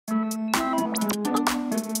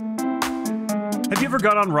Have you ever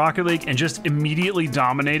got on Rocket League and just immediately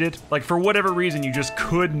dominated? Like for whatever reason, you just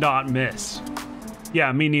could not miss.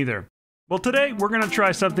 Yeah, me neither. Well, today we're gonna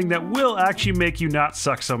try something that will actually make you not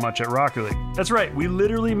suck so much at Rocket League. That's right, we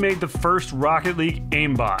literally made the first Rocket League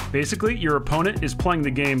aimbot. Basically, your opponent is playing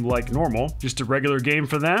the game like normal, just a regular game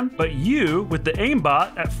for them, but you, with the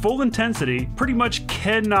aimbot at full intensity, pretty much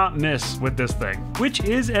cannot miss with this thing, which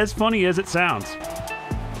is as funny as it sounds.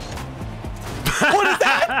 What is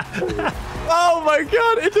that? Oh my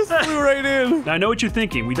god, it just flew right in. Now I know what you're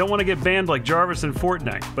thinking, we don't want to get banned like Jarvis in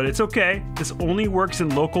Fortnite, but it's okay. This only works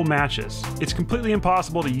in local matches. It's completely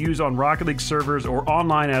impossible to use on Rocket League servers or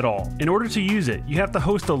online at all. In order to use it, you have to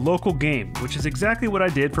host a local game, which is exactly what I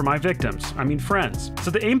did for my victims, I mean friends.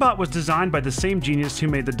 So the aimbot was designed by the same genius who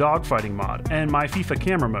made the dogfighting mod and my FIFA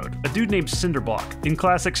camera mode, a dude named Cinderblock. In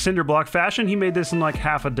classic Cinderblock fashion, he made this in like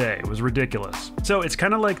half a day. It was ridiculous. So it's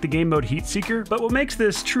kind of like the game mode Heatseeker, but what makes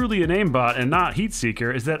this truly an aimbot and not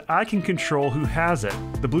Heatseeker is that I can control who has it,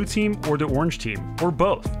 the blue team or the orange team, or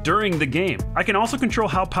both, during the game. I can also control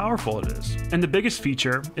how powerful it is. And the biggest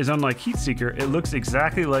feature is, unlike Heatseeker, it looks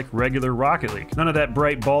exactly like regular Rocket League, none of that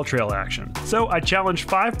bright ball trail action. So I challenged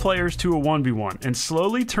 5 players to a 1v1 and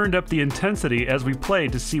slowly turned up the intensity as we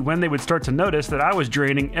played to see when they would start to notice that I was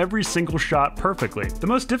draining every single shot perfectly. The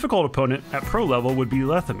most difficult opponent at pro level would be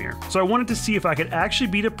Lethamyr. So I wanted to see if I could actually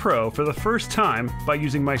beat a pro for the first time by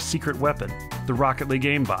using my secret weapon, the Rocket League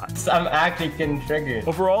aimbot. I'm actually getting triggered.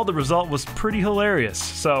 Overall, the result was pretty hilarious,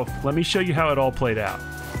 so let me show you how it all played out.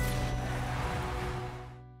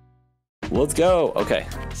 Let's go. Okay.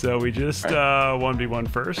 So we just 1v1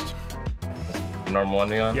 first. Normal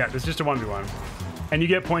 1v1? Yeah, it's just a 1v1. And you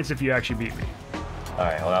get points if you actually beat me.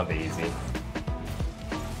 Alright, well that'll be easy.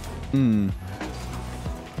 No,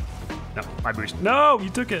 my boost. No, you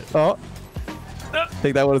took it. Oh.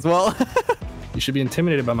 Take that one as well. You should be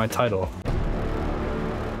intimidated by my title.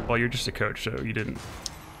 Well, you're just a coach, so you didn't.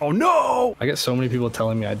 Oh no! I get so many people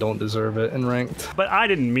telling me I don't deserve it in ranked. But I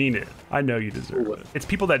didn't mean it. I know you deserve it. It's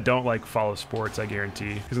people that don't like follow sports, I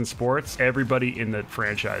guarantee. Because in sports, everybody in the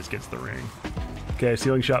franchise gets the ring. Okay,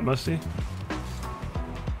 ceiling shot Musty.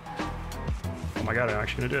 Oh my god, I'm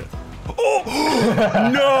actually gonna do it. Oh!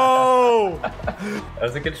 No! That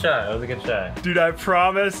was a good shot. That was a good shot. Dude, I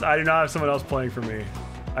promise I do not have someone else playing for me.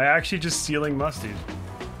 I actually just ceiling Musty.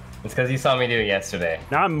 It's because you saw me do it yesterday.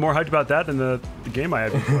 Now I'm more hyped about that than the game I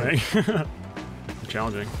have been playing.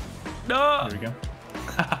 Challenging. No! There we go.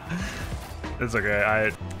 It's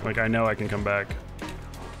okay. I know I can come back.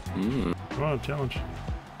 Come on, challenge.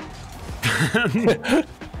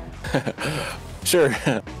 Sure.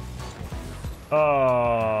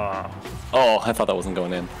 Oh, I thought that wasn't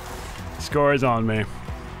going in. score is on me.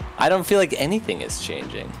 I don't feel like anything is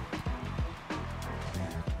changing.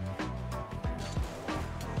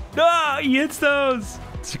 Ah, he hits those.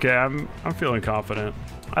 It's okay. I'm feeling confident.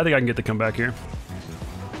 I think I can get the comeback here.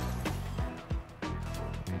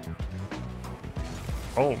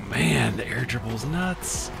 Oh man, the air dribble's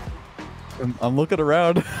nuts. I'm looking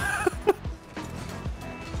around.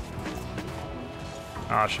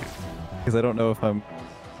 Ah, shoot. Because I don't know if I'm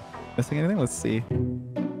missing anything. Let's see.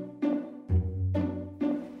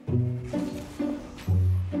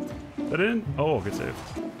 Is that in? Oh, good save.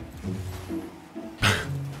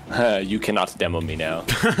 You cannot demo me now.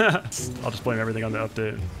 I'll just blame everything on the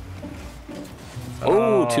update.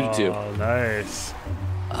 Oh, 2-2. Oh, nice.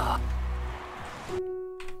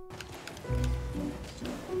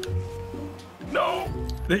 No.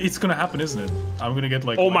 It's gonna happen, isn't it? I'm gonna get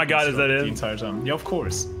like. Oh my god, is that the in? entire time? Yeah, of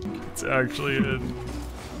course. It's actually in.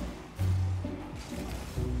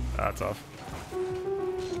 That's off.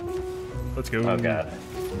 Let's go. Oh god.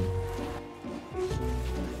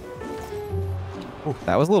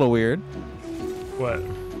 That was a little weird. What?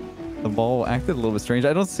 The ball acted a little bit strange.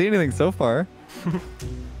 I don't see anything so far. Oh,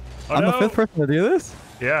 I'm no. the 5th person to do this?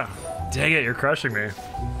 Yeah. Dang it, you're crushing me.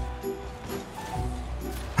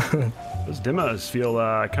 Those demos feel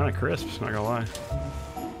kind of crisp, not gonna lie.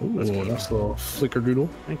 Ooh, that's good. Nice little flicker doodle.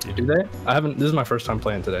 Thank you. Do they? I haven't. This is my first time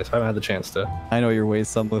playing today, so I haven't had the chance to. I know your ways,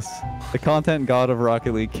 Sunless. The content god of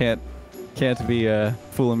Rocket League can't be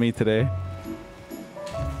fooling me today.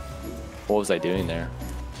 What was I doing there?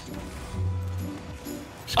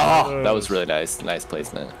 Oh, that was really nice. Nice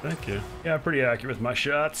placement. Thank you. Yeah, I'm pretty accurate with my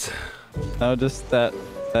shots. No, just that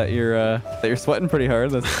you're sweating pretty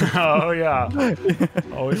hard. That's Oh yeah.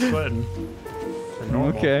 Always sweating.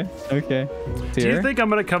 Normal. okay. Okay. Do you think I'm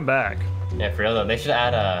gonna come back? Yeah, for real though, they should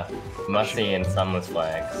add Musty and Sunless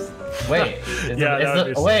flags. Wait,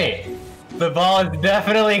 Yeah, wait, the ball is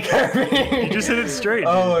definitely curving. You just hit it straight.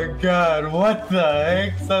 Oh my god, what the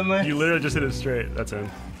heck, Sunless? You literally just hit it straight. That's in.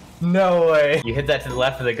 No way. You hit that to the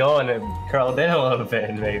left of the goal and it curled in a little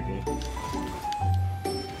bit, maybe.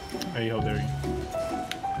 Hey, how dare you?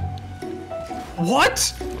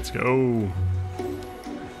 What? Let's go.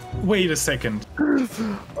 Wait a second.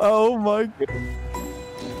 Oh my god.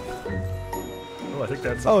 Oh, I think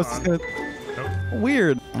that's. Oh, it's gonna...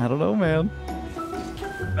 weird. I don't know, man.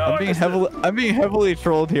 No, I'm being heavily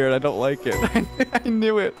trolled here, and I don't like it. I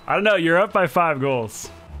knew it. I don't know. You're up by 5 goals.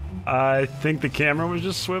 I think the camera was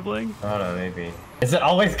just swiveling. I don't know, maybe. Is it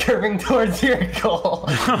always curving towards your goal?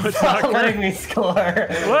 No, it's Stop not letting curving. me score. What?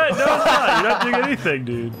 No, it's not. You're not doing anything,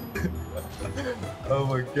 dude. Oh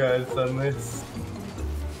my god, Sunless.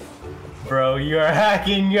 Bro, you are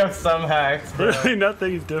hacking. You have some hacks, bro. Literally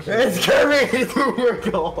nothing is different. It's curving through your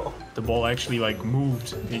goal. The ball actually like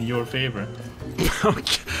moved in your favor.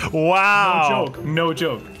 Wow. No joke. No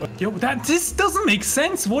joke. Yo, this doesn't make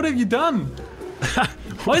sense. What have you done?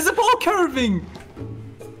 Why is the ball curving?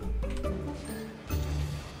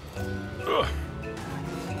 Ugh.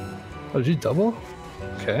 Oh, did you double?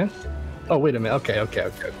 Okay. Oh, wait a minute. Okay. Okay.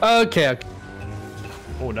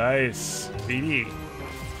 Oh, nice. Speedy.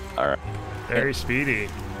 All right. Very speedy.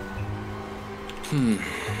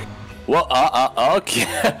 Well,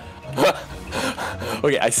 okay.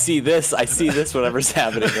 Okay, I see this. Whatever's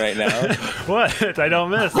happening right now. What? I don't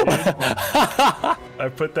miss, dude. I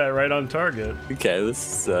put that right on target. Okay,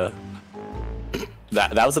 this is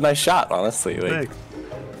that was a nice shot, honestly. Like, Thanks.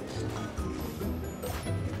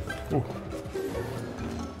 Ooh.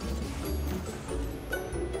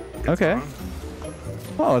 Okay.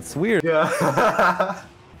 Oh, it's weird.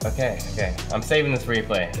 Okay. I'm saving this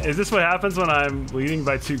replay. Is this what happens when I'm leading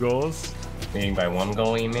by 2 goals? Leading by 1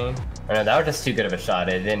 goal, you mean? Or no, that was just too good of a shot.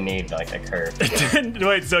 It didn't need like a curve.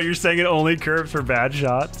 Wait, so you're saying it only curves for bad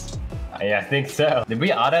shots? Yeah, I think so. Did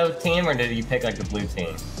we auto team or did you pick like the blue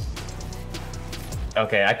team?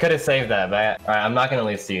 Okay, I could have saved that, but alright, I'm not gonna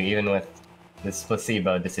lose to you even with this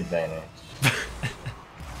placebo disadvantage.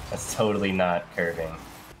 That's totally not curving.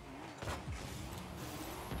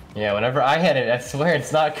 Yeah, whenever I hit it, I swear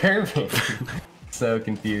it's not curving. So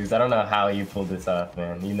confused. I don't know how you pulled this off,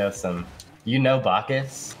 man. You know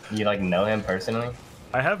Bacchus? You like know him personally?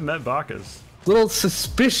 I have met Bacchus. Little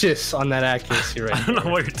suspicious on that accuracy right I don't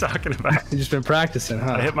know what you're talking about. You've just been practicing,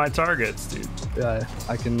 huh? I hit my targets, dude. Yeah,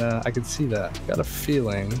 I can see that. Got a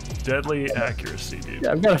feeling. Deadly accuracy, dude.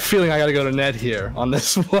 Yeah, I've got a feeling I gotta go to net here on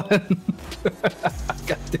this one.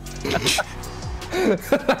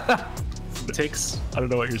 It takes I don't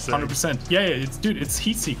know what you're saying. 100%. Yeah, it's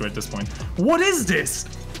heat seeker at this point. What is this?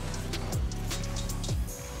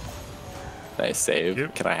 nice save.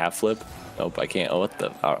 Yep. Can I half flip? Nope, I can't. Oh, what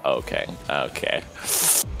the? Oh, okay.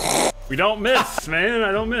 We don't miss, man.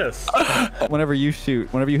 I don't miss. Whenever you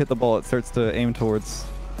hit the ball, it starts to aim towards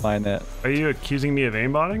my net. Are you accusing me of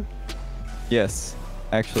aimbotting? Yes,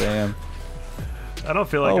 actually I am. I don't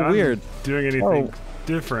feel like I'm weird. doing anything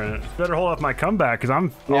different. Better hold off my comeback because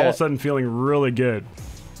I'm all Yeah. of a sudden feeling really good.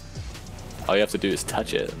 All you have to do is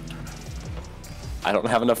touch it. I don't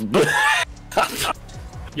have enough.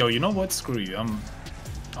 Yo, you know what? Screw you. I'm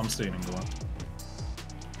staying in goal.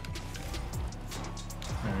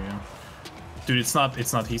 There we go. Dude, it's not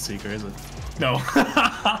heat seeker, is it? No.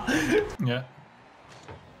 Yeah.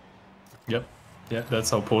 Yep. Yeah, that's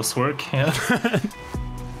how posts work. Yeah.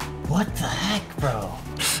 What the heck, bro?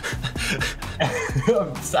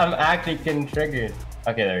 I'm actually getting triggered.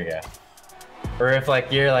 Okay, there we go. Or if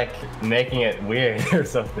like you're like making it weird or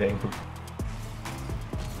something.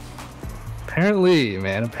 Apparently,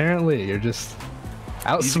 man. Apparently, you're just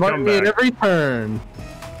outsmarting me at comeback. every turn.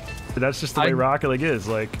 That's just the way Rocket League is.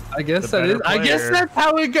 Like, I guess the that is. better I guess player- that's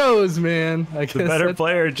how it goes, man. I guess the better that's-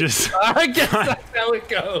 player just I guess that's how it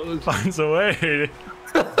goes. finds a way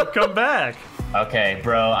to come back. Okay,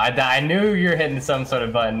 bro. I knew you were hitting some sort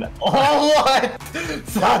of button. Oh, what?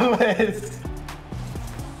 Sunless.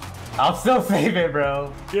 I'll still save it,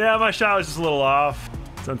 bro. Yeah, my shot was just a little off.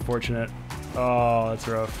 It's unfortunate. Oh, that's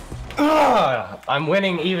rough. Ugh, I'm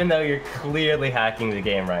winning even though you're clearly hacking the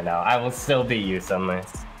game right now. I will still beat you, Sunless.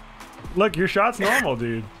 Look, your shot's normal,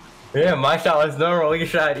 dude. Yeah, my shot was normal. You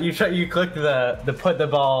clicked the put the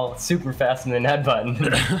ball super fast in the net button.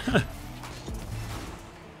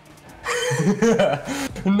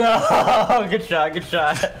 No, good shot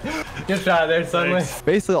there, Sunless.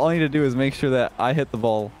 Basically, all I need to do is make sure that I hit the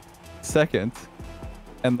ball second,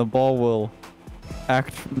 and the ball will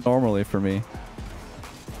act normally for me.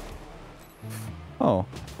 Oh,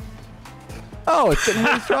 it's getting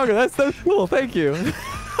really stronger. That's so cool. Thank you.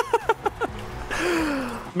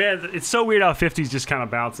 Man, it's so weird how 50s just kind of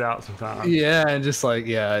bounce out sometimes. Yeah, and just like,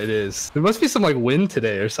 yeah, it is. There must be some like wind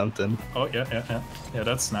today or something. Oh, yeah. Yeah,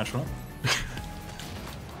 that's natural.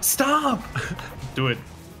 Stop! Do it.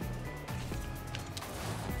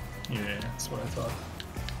 Yeah, that's what I thought.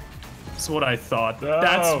 That's what I thought. No.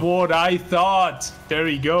 That's what I thought. There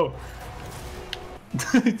you go.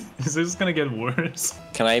 Is this gonna get worse?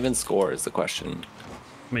 Can I even score is the question.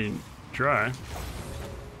 I mean, try.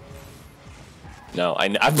 No,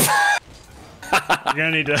 I'm You're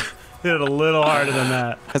gonna need to hit it a little harder than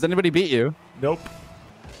that. Has anybody beat you? Nope.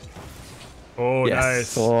 Oh,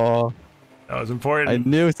 nice. Oh, That was important. I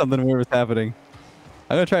knew something weird was happening.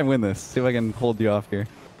 I'm gonna try and win this. See if I can hold you off here.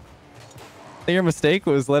 I think your mistake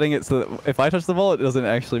was letting it so that if I touch the ball, it doesn't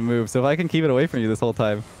actually move. So if I can keep it away from you this whole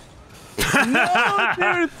time. No,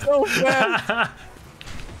 dude, it's so fast.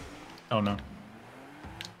 Oh no.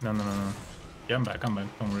 No. Yeah, I'm back. Don't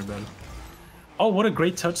worry about it. Oh, what a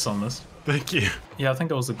great touch on this. Thank you. Yeah, I think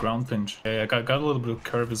that was a ground pinch. Yeah, I got a little bit of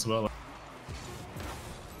curve as well.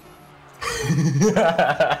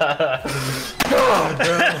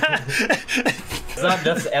 It's not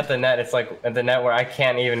just at the net, it's like at the net where I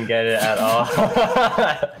can't even get it at all.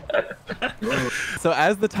 So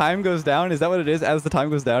as the time goes down, is that what it is? As the time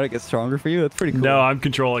goes down, it gets stronger for you? That's pretty cool. No, I'm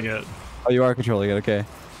controlling it. Oh, you are controlling it. Okay.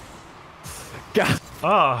 God.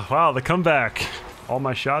 Oh, wow, the comeback. All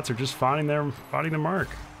my shots are just finding their mark.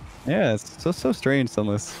 Yeah, it's so strange,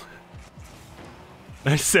 Sunless.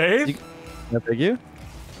 Nice save. Can I pick you?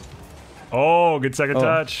 Oh, good second Oh.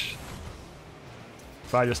 touch.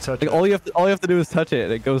 If I just touch Like it. all you have to do is touch it,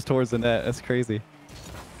 and it goes towards the net. That's crazy.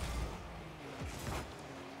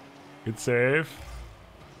 Good save.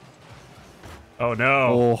 Oh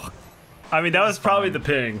no. Oh, I mean, that was probably the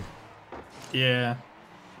ping. Yeah.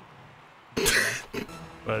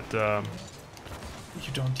 But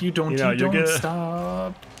You don't you'll get it.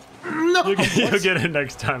 stop. No. you'll get it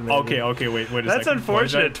next time. Maybe. Okay, wait a That's second.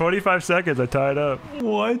 unfortunate. 25 seconds. I tied up.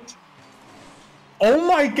 What? Oh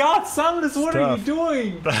my God, Sunless, what are you tough.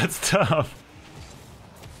 doing? That's tough.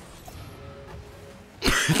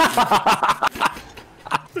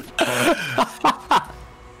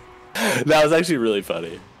 That was actually really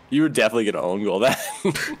funny. You were definitely gonna own goal that.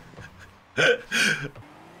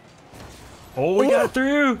 Oh, we got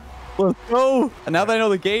through. let's go! And now that I know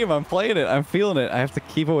the game, I'm playing it. I'm feeling it. I have to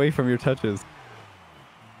keep away from your touches.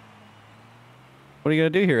 What are you gonna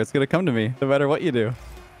do here? It's gonna come to me, no matter what you do.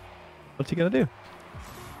 What you gonna do?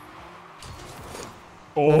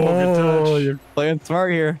 Oh, good touch. You're playing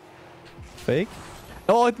smart here. Fake?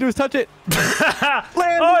 No, all I have to do is touch it. Oh,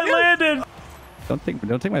 I landed.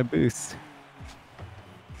 Don't take my boost.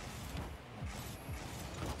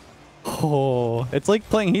 Oh, it's like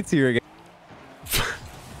playing Heat Seeker again.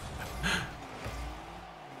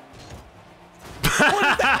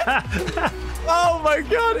 Oh my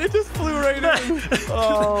god, it just flew right in.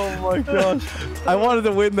 Oh my gosh. I wanted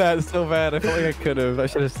to win that so bad. I felt like I could have. I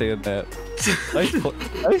should have stayed in that.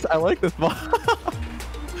 Nice. I like this ball.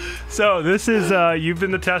 So this is you've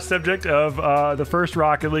been the test subject of the first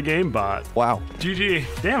Rocket League AIMBOT. Wow. GG.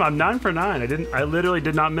 Damn, I'm 9 for 9. I literally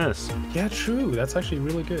did not miss. Yeah, true. That's actually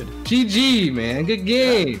really good. GG, man. Good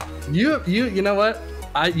game. You know what?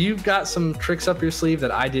 You've got some tricks up your sleeve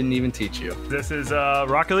that I didn't even teach you. This is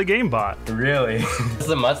Rocket League AIMBOT. Really? Is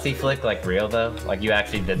the Musty flick like real though? Like you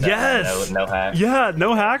actually did that? Yes. No hack? Yeah,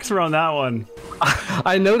 no hacks around that one.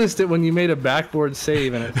 I noticed it when you made a backboard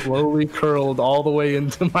save and it slowly curled all the way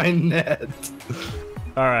into my net.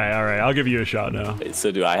 All right. I'll give you a shot now. Wait,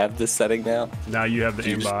 so do I have this setting now? Now you have the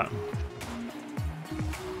You just- AIMBOT.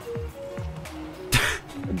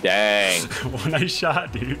 Dang. One nice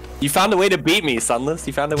shot, dude. You found a way to beat me, Sunless.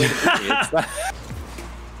 You found a way to beat me. It's not...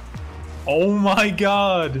 Oh my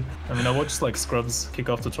God. I mean, I watched like Scrubs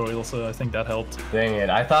kickoff tutorial, so I think that helped. Dang it!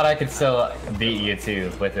 I thought I could still beat you too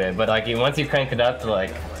with it, but like once you crank it up to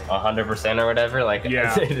like 100% or whatever, like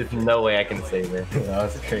Yeah. there's no way I can save it. That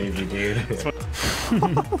was crazy, dude.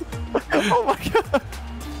 Oh my god.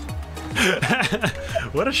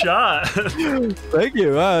 What a shot. Thank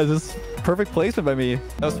you. Just perfect placement by me.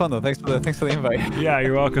 That was fun though. Thanks for the invite. Yeah,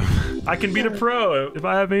 you're welcome. I can beat a pro if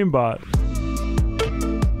I have AIMBOT.